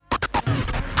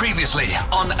Previously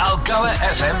on Algoa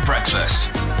FM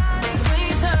Breakfast.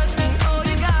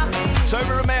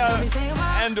 Sober Romeo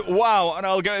and wow on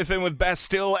Algoa FM with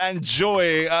Bastille and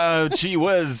Joy. Gee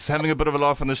whiz, having a bit of a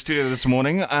laugh in the studio this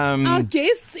morning. Our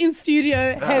guests in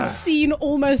studio have seen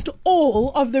almost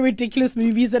all of the ridiculous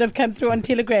movies that have come through on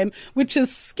Telegram, which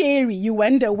is scary. You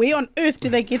wonder, where on earth do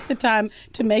they get the time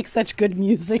to make such good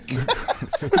music?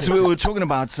 So we were talking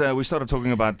about, we started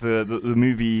talking about the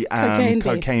movie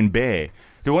Cocaine Bear.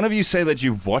 Did one of you say that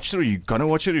you've watched it, or you're going to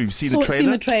watch it, or you've seen the trailer? Seen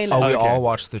the trailer. Oh, we Okay. all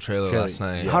watched the trailer last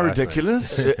night. How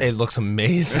ridiculous. It looks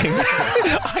amazing.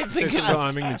 I think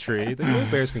climbing the tree. The little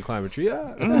bears can climb a tree.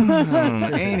 Yeah.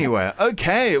 Anyway,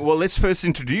 okay. Well, let's first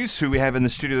introduce who we have in the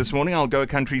studio this morning. Algoa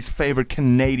Country's favorite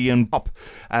Canadian pop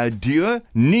duo,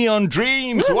 Neon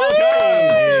Dreams.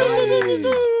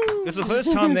 Welcome. It's the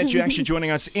first time that you're actually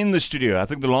joining us in the studio. I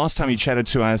think the last time you chatted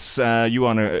to us, you were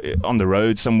on the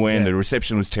road somewhere and the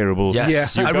reception was terrible.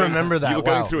 Yes, I remember that. You were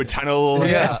going through a tunnel.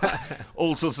 Yeah.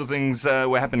 All sorts of things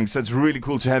were happening. So it's really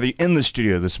cool to have you in the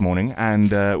studio this morning and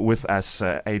with us,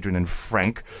 Adrian and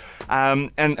Frank.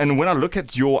 And when I look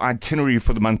at your itinerary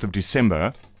for the month of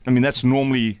December, I mean, that's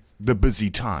normally the busy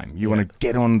time. You want to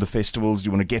get on the festivals, you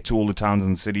want to get to all the towns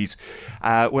and cities.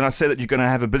 When I say that you're going to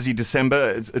have a busy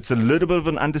December, it's a little bit of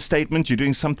an understatement. You're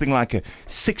doing something like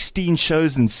 16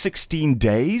 shows in 16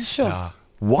 days. Sure. Yeah.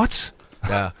 What?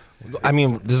 Yeah. I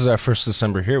mean, this is our first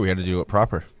December here. We had to do it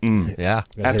proper. Yeah.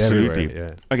 Absolutely.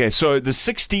 Yeah. Okay, so the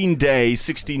 16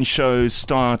 shows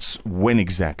starts when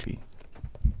exactly?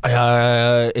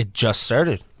 It just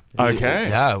started. Okay.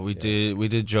 Yeah, we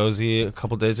did Josie a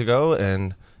couple days ago,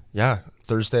 and yeah,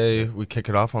 Thursday we kick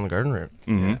it off on the Garden Route.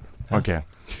 Mm-hmm. Okay.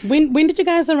 When did you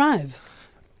guys arrive?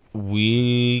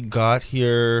 We got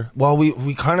here. Well,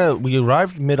 we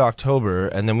arrived mid-October,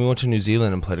 and then we went to New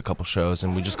Zealand and played a couple shows,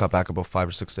 and we just got back about 5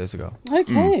 or 6 days ago.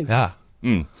 Okay. Yeah.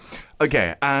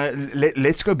 Okay,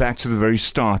 let's go back to the very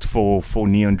start for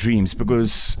Neon Dreams,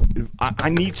 because I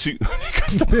need to...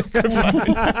 because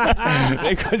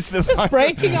the Just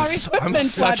breaking our equipment. I'm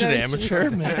such an why don't you? amateur,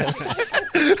 man.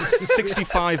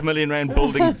 65 million rand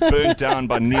building burnt down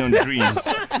by Neon Dreams.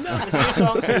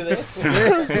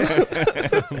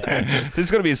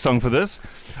 There's got to be a song for this.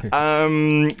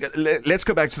 Let's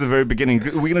go back to the very beginning.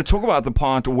 We're going to talk about the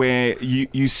part where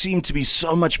you seem to be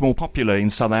so much more popular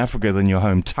in South Africa than your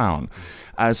hometown.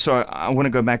 So I want to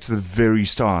go back to the very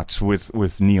start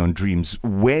with Neon Dreams.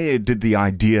 Where did the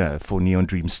idea for Neon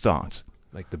Dreams start?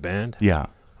 Like the band? Yeah.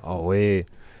 Oh, wait.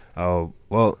 Oh,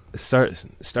 well, it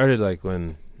started like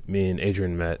when me and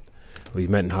Adrian met. We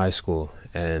met in high school,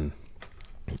 and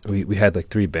we had like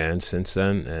 3 bands since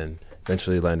then, and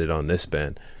eventually landed on this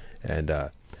band. And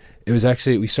it was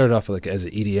actually, we started off like as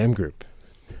an EDM group,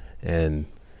 and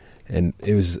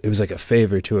it was like a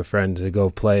favor to a friend to go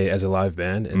play as a live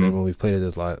band. And then when we played it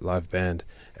as a live band,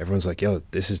 everyone's like, yo,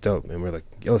 this is dope. And we're like,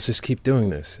 yo, let's just keep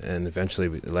doing this. And eventually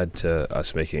it led to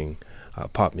us making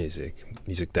pop music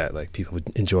that like people would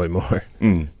enjoy more.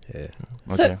 Yeah.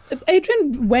 So,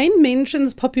 Adrian, Wayne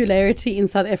mentions popularity in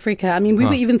South Africa. I mean, we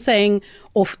were even saying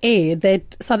off air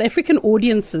that South African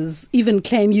audiences even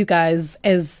claim you guys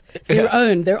as their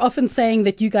own. They're often saying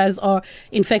that you guys are,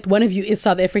 in fact, one of you is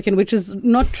South African, which is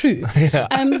not true.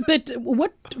 But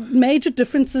what major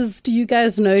differences do you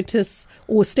guys notice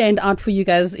or stand out for you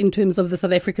guys in terms of the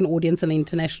South African audience and the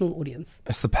international audience?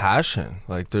 It's the passion.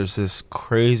 Like, there's this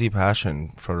crazy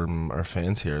passion from our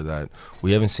fans here that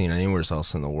we haven't seen anywhere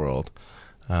else in the world.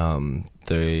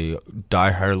 They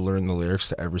die hard, learn the lyrics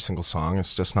to every single song.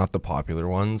 It's just not the popular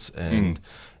ones, and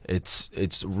it's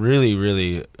really,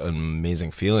 really an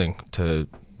amazing feeling to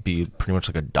be pretty much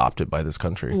like adopted by this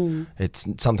country. It's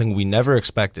something we never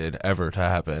expected ever to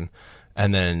happen,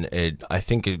 and then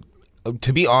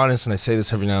to be honest, and I say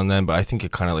this every now and then, but I think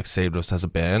it kind of like saved us as a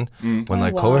band. When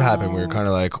COVID happened, we were kind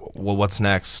of like, well, what's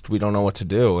next? We don't know what to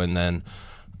do, and then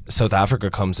South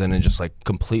Africa comes in and just like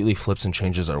completely flips and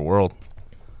changes our world.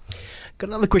 Got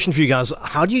another question for you guys.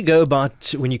 How do you go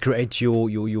about when you create your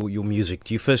music?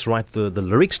 Do you first write the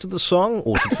lyrics to the song,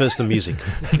 or is it first the music?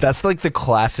 That's like the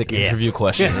classic interview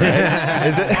question, right?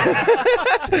 Is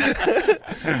it?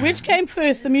 Which came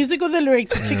first, the music or the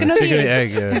lyrics? The chicken or the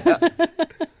egg? Yeah. I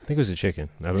think it was a chicken.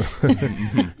 I don't know.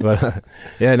 But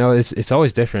yeah, no, it's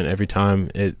always different every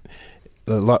time. A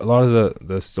lot of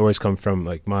the stories come from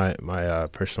like my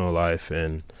personal life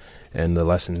and the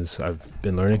lessons I've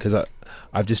been learning, because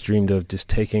I've just dreamed of just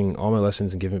taking all my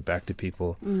lessons and giving it back to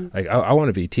people. Like I want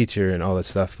to be a teacher and all that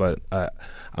stuff, but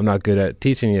I'm not good at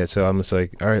teaching yet. So I'm just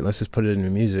like, all right, let's just put it into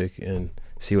music and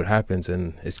see what happens.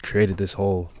 And it's created this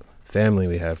whole family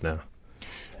we have now.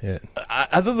 Yeah.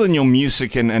 Other than your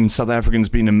music and South Africans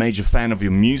being a major fan of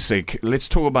your music, let's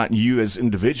talk about you as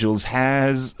individuals.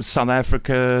 Has South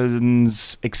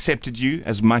Africans accepted you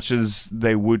as much as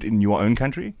they would in your own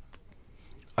country?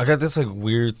 I got this like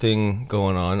weird thing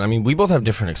going on. I mean, we both have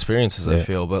different experiences, I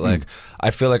feel, but like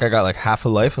I feel like I got like half a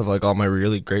life of like all my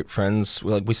really great friends.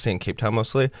 We stay in Cape Town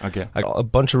mostly. Okay. I got a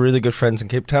bunch of really good friends in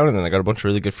Cape Town, and then I got a bunch of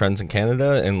really good friends in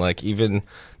Canada. And like even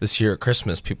this year at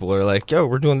Christmas, people are like, "Yo,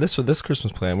 we're doing this for this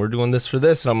Christmas plan. We're doing this for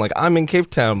this." And I'm like, "I'm in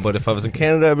Cape Town, but if I was in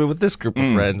Canada, I'd be with this group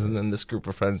of friends, and then this group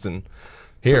of friends, and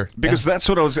here." Because that's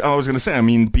what I was going to say. I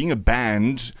mean, being a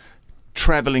band,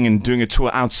 traveling and doing a tour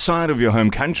outside of your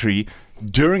home country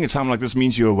during a time like this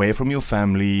means you're away from your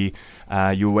family,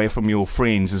 you're away from your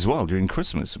friends as well during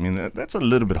Christmas. I mean, that's a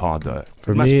little bit hard, though.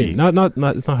 For me, not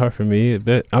it's not hard for me a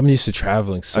bit. I'm used to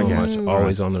traveling so Okay. much,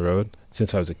 always on the road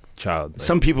since I was a child. Like,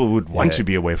 Some people would want to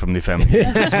be away from their family.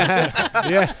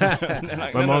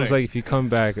 my mom's like, if you come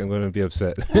back, I'm going to be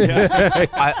upset. I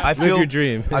Live feel your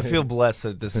dream. I feel blessed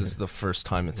that this is the first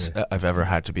time I've ever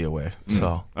had to be away.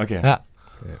 So Okay. yeah.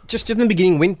 Just in the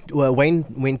beginning, Wayne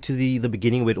went to the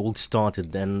beginning where it all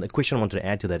started, and a question I wanted to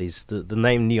add to that is the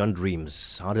name Neon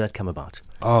Dreams. How did that come about?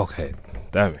 Oh, okay,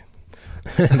 damn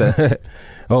it.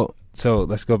 So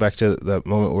let's go back to the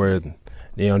moment where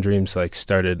Neon Dreams like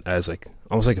started as like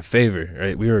almost like a favor,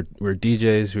 right? We were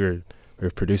DJs, we were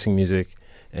producing music,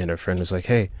 and our friend was like,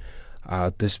 "Hey,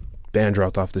 this band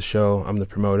dropped off the show. I'm the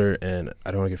promoter, and I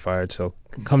don't want to get fired, so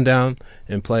come down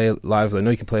and play live. I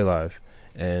know you can play live,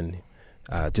 and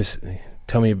just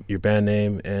tell me your band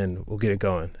name, and we'll get it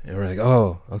going." And we're like,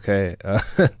 "Oh, okay."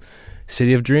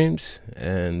 City of Dreams,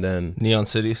 and then Neon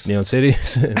Cities. and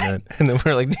then And then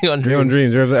we're like Neon Dreams. Neon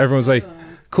Dreams. Everyone's like,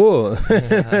 cool.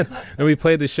 And we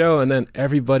played the show, and then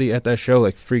everybody at that show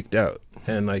like freaked out,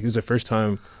 and like it was the first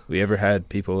time we ever had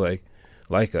people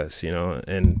like us, you know.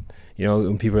 And you know,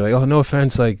 when people were like, "Oh, no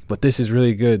offense, like, but this is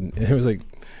really good," and it was like,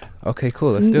 okay,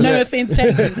 cool, let's do No that. offense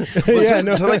taken.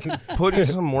 To like put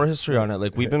some more history on it,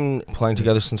 like we've been playing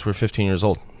together since we were 15 years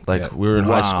old. Like we were in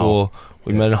high school,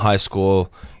 we met in high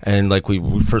school, and like we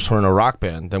first were in a rock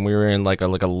band. Then we were in like a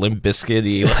Limp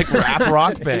Bizkit-y like rap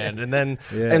rock band, and then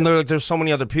and there's so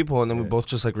many other people, and then we both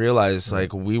just like realized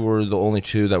like we were the only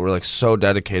two that were like so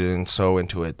dedicated and so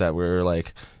into it that we were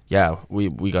like, yeah, we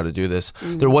got to do this.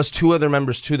 There was two other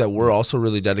members too that were also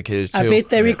really dedicated too. I bet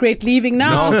they regret leaving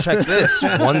now. No, check this.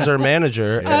 One's our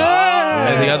manager,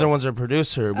 and the other one's our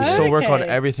producer. We still work on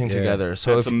everything together.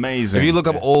 So That's amazing. If you look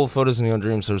up old photos of Neon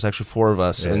Dreams, there's actually 4 of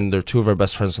us, and they're 2 of our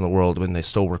best friends in the world, and they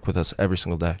still work with us every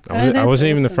single day. I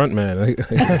wasn't even the awesome. front man.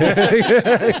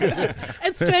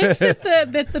 It's strange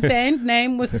that the band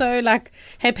name was so like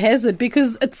haphazard,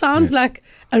 because it sounds like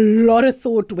a lot of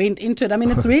thought went into it. I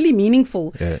mean, it's really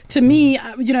meaningful. To me,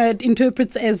 you know, it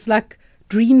interprets as like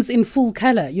dreams in full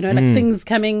color, you know, like things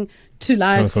coming to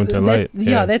life. Come to light,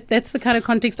 That's the kind of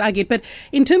context I get. But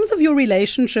in terms of your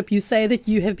relationship, you say that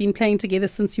you have been playing together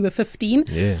since you were 15.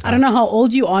 I don't know how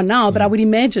old you are now, but I would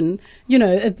imagine, you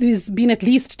know, there's been at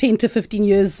least 10 to 15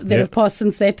 years that have passed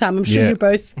since that time. I'm sure you're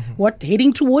both,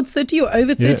 heading towards 30 or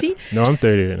over 30? No, I'm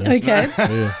 30 right now. Okay.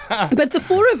 But the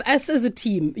 4 of us as a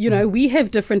team, you know, we have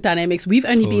different dynamics. We've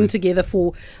only been together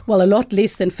for, well, a lot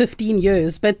less than 15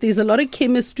 years, but there's a lot of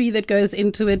chemistry that goes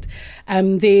into it.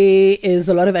 There is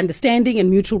a lot of understanding and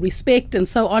mutual respect and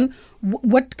so on.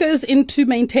 What goes into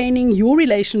maintaining your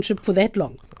relationship for that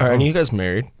long? Are any of you guys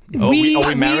married? Are we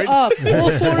married? We are. All 4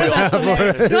 of us are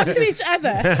married. Not to each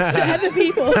other, to other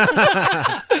people.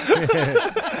 I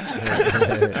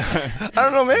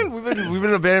don't know, man. We've been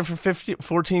in a band for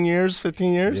 15 years,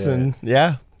 and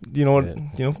you know what,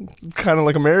 you know, kind of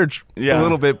like a marriage, a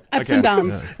little bit. Ups and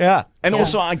downs. Yeah. And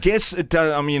also, I guess it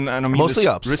does. I mean, Mostly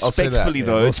this, ups. I'll say that. Respectfully,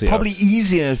 though, it's Mostly probably ups.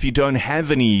 easier if you don't have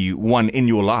anyone in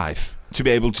your life to be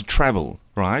able to travel,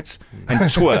 right,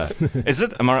 and tour. Is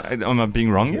it? Am I being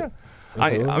wrong here?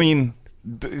 I mean,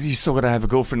 you still got to have a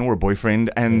girlfriend or a boyfriend,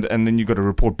 and then you got to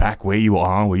report back where you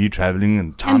are, where you're traveling,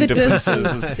 and time And the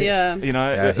differences. distance, You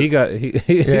know. Yeah, he got. Oh, You you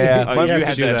had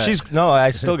that.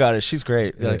 I still got it. She's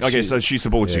great. Like, Okay, so she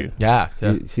supports you. yeah.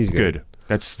 She's Good.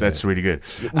 That's really good.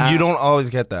 You don't always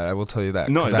get that. I will tell you that.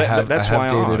 No, 'cause that's I have why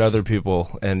I dated asked. other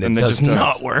people, and And it they does just don't.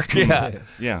 not work. Yeah.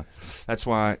 Yeah. That's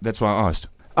why I asked.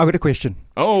 I got a question.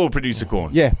 Oh, producer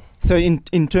Corn. Yeah. So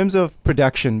in terms of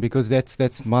production, because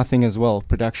that's my thing as well,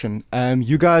 production.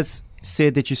 You guys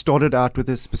said that you started out with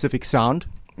a specific sound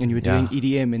and you were doing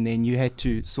EDM, and then you had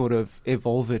to sort of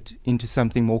evolve it into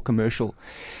something more commercial.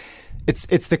 It's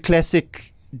the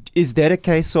classic is that a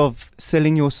case of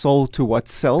selling your soul to what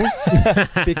sells?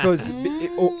 Because,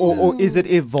 or is it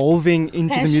evolving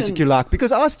into the music you like?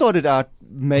 Because I started out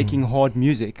making hard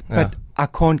music, but I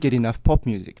can't get enough pop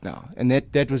music now, and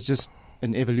that was just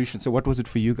an evolution. So what was it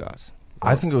for you guys?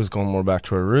 I think it was going more back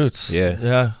to our roots.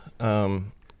 Yeah.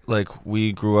 Like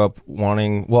we grew up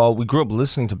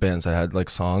listening to bands that had like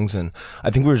songs, and I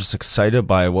think we were just excited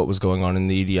by what was going on in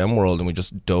the EDM world, and we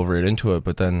just dove right into it.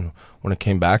 But then when it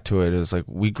came back to it, it was like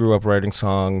we grew up writing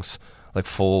songs, like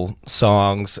full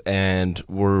songs, and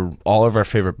all of our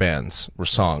favorite bands were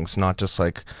songs, not just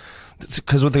like,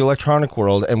 because with the electronic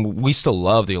world, and we still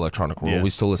love the electronic world, we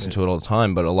still listen to it all the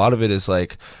time, but a lot of it is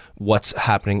like what's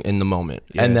happening in the moment,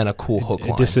 and then a cool hook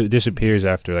line. It disappears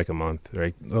after like a month,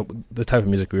 right? The type of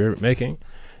music we were making,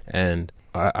 and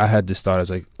I had this thought. I was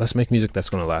like, let's make music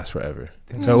that's going to last forever.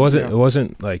 So it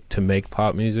wasn't like to make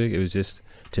pop music. It was just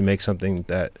to make something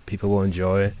that people will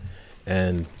enjoy,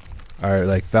 and our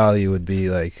like value would be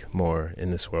like more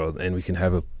in this world, and we can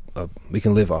have we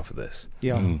can live off of this.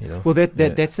 Yeah. You know? Well,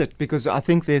 that's it, because I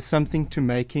think there's something to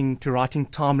writing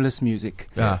timeless music,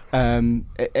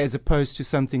 as opposed to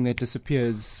something that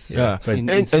disappears. Yeah, and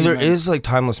there is like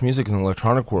timeless music in the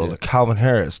electronic world, like Calvin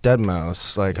Harris,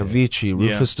 Deadmau5, like Avicii,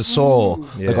 Rufus Du Sol,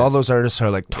 like all those artists are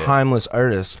like timeless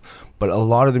artists. But a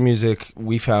lot of the music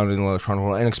we found in the electronic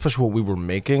world, and especially what we were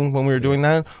making when we were doing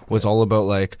that, was all about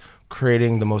like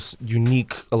creating the most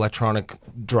unique electronic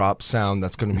drop sound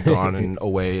that's going to be gone and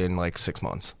away in like 6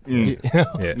 months.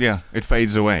 Yeah, it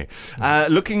fades away.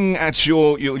 Looking at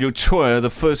your tour,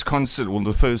 the first concert, or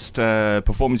the first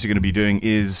performance you're going to be doing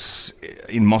is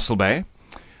in Mossel Bay.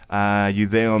 You're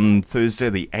there on Thursday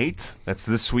the 8th. That's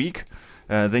this week.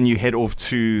 Then you head off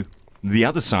to the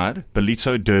other side,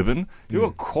 Ballito, Durban. You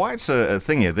are quite a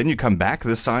thing here. Then you come back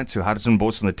this side to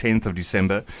Hartbeespoort on the 10th of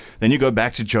December. Then you go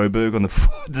back to Joburg on the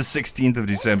 16th of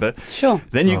December. Sure.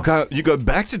 Then you go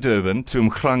back to Durban, to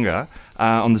Mklanga,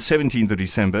 on the 17th of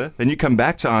December. Then you come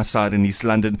back to our side in East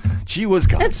London. Gee whiz,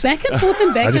 guys. It's back and forth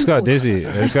and back I just and got forth. dizzy.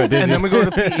 And then we go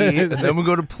to PE, and then we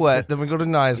go to Plet, then we go to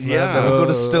Nyasna, then we go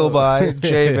to Stilby,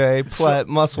 J-Bay, Plet,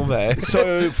 Muscle Bay.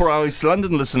 So for our East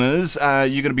London listeners,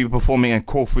 you're going to be performing at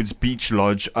Corford's Beach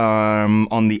Lodge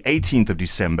on the 18th of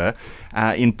December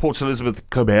in Port Elizabeth,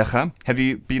 Gqeberha. Have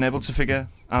you been able to figure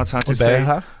out how to say?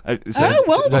 Oh,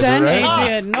 well done,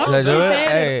 Adrian. Not too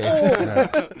bad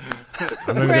at all.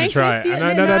 I'm not going to try.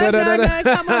 No,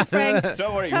 come on, Frank.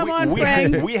 Don't worry. Come on,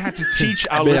 Frank. We had to teach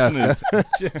our listeners.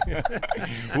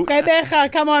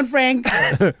 Gqeberha, come on, Frank.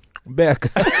 Back.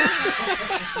 You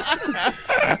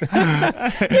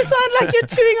sound like you're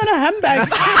chewing on a humbug.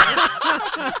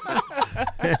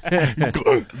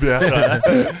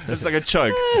 It's like a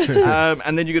choke.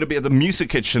 And then you're going to be at the Music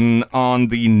Kitchen on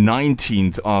the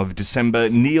 19th of December.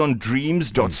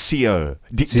 Neondreams.ca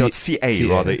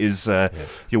rather is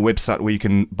your website where you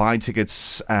can buy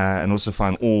tickets and also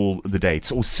find all the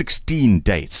dates, or 16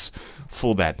 dates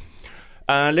for that.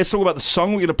 Let's talk about the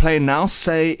song we're going to play now,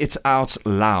 Say It Out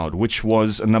Loud, which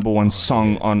was a #1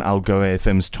 song on Gqeberha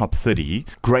FM's Top 30.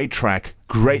 Great track,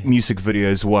 great music video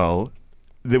as well.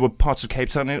 There were parts of Cape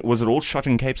Town in it. Was it all shot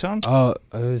in Cape Town? Oh,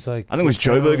 it was like... I think it was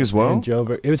Joburg as well.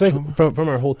 Joburg. It was like from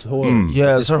our whole tour.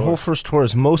 Yeah, it's our whole first tour.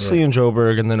 It's mostly in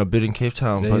Joburg and then a bit in Cape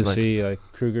Town. Then but you like, see like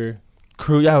Kruger.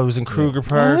 It was in Kruger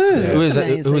Park. Oh, it was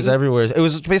amazing. everywhere. It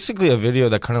was basically a video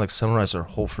that kind of like summarized our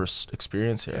whole first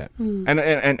experience here.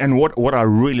 And what I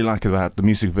really like about the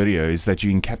music video is that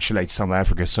you encapsulate South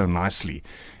Africa so nicely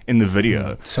in the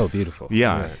video. So beautiful.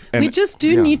 Yeah. We just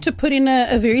do need to put in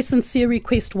a very sincere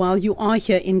request while you are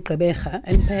here in Gqeberha,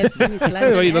 and perhaps in East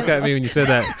London. Why you look at me when you said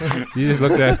that? You just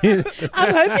looked at me.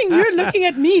 I'm hoping you're looking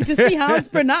at me to see how it's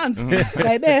pronounced.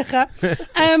 Gqeberha.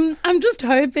 I'm just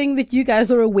hoping that you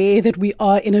guys are aware that we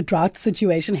are in a drought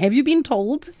situation. Have you been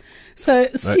told? So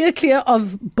steer clear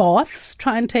of baths.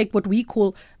 Try and take what we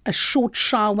call a short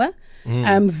shower.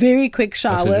 Very quick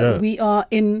shower. We are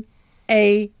in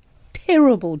a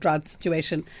terrible drought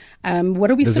situation.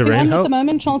 What are we sitting on at the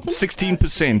moment, Charlton?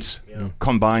 16%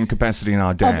 combined capacity in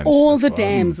our dams. Of all the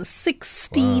dams,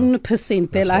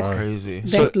 16%. They're like crazy.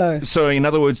 that low. So in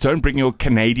other words, don't bring your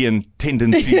Canadian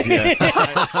tendencies here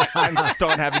and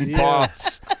start having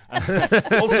baths.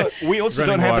 We also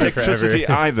don't have electricity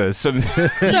either. So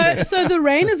the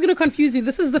rain is going to confuse you.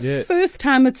 This is the first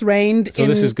time it's rained. So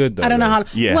this is good, though, I don't know how.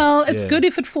 Yeah. Well, it's good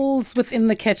if it falls within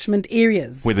the catchment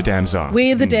areas where the dams are.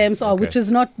 Where the dams are, which is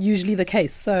not usually the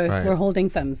case. So we're holding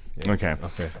thumbs. Okay.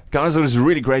 Guys, it was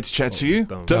really great to chat to you.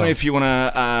 Don't know if you want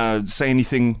to say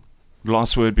anything,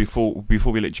 last word before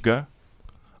we let you go.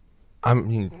 I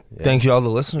mean, thank you all the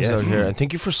listeners out here, and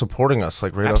thank you for supporting us,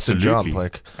 like, right off the jump.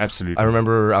 Like, absolutely. I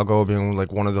remember Algoa being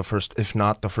like one of the first, if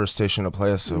not the first station to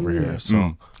play us over here.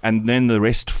 So, and then the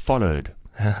rest followed.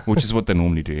 Which is what they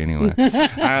normally do anyway.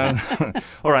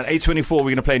 All right, 8:24. We're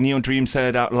going to play Neon Dream, Say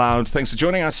It Out Loud. Thanks for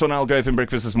joining us on Algoa FM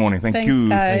Breakfast this morning. Thanks, you.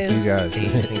 Guys. Thank you, guys.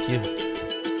 Thank you.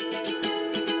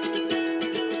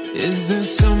 Is there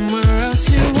somewhere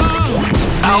else you want to be?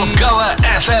 Algoa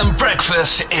FM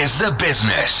Breakfast is the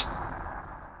business.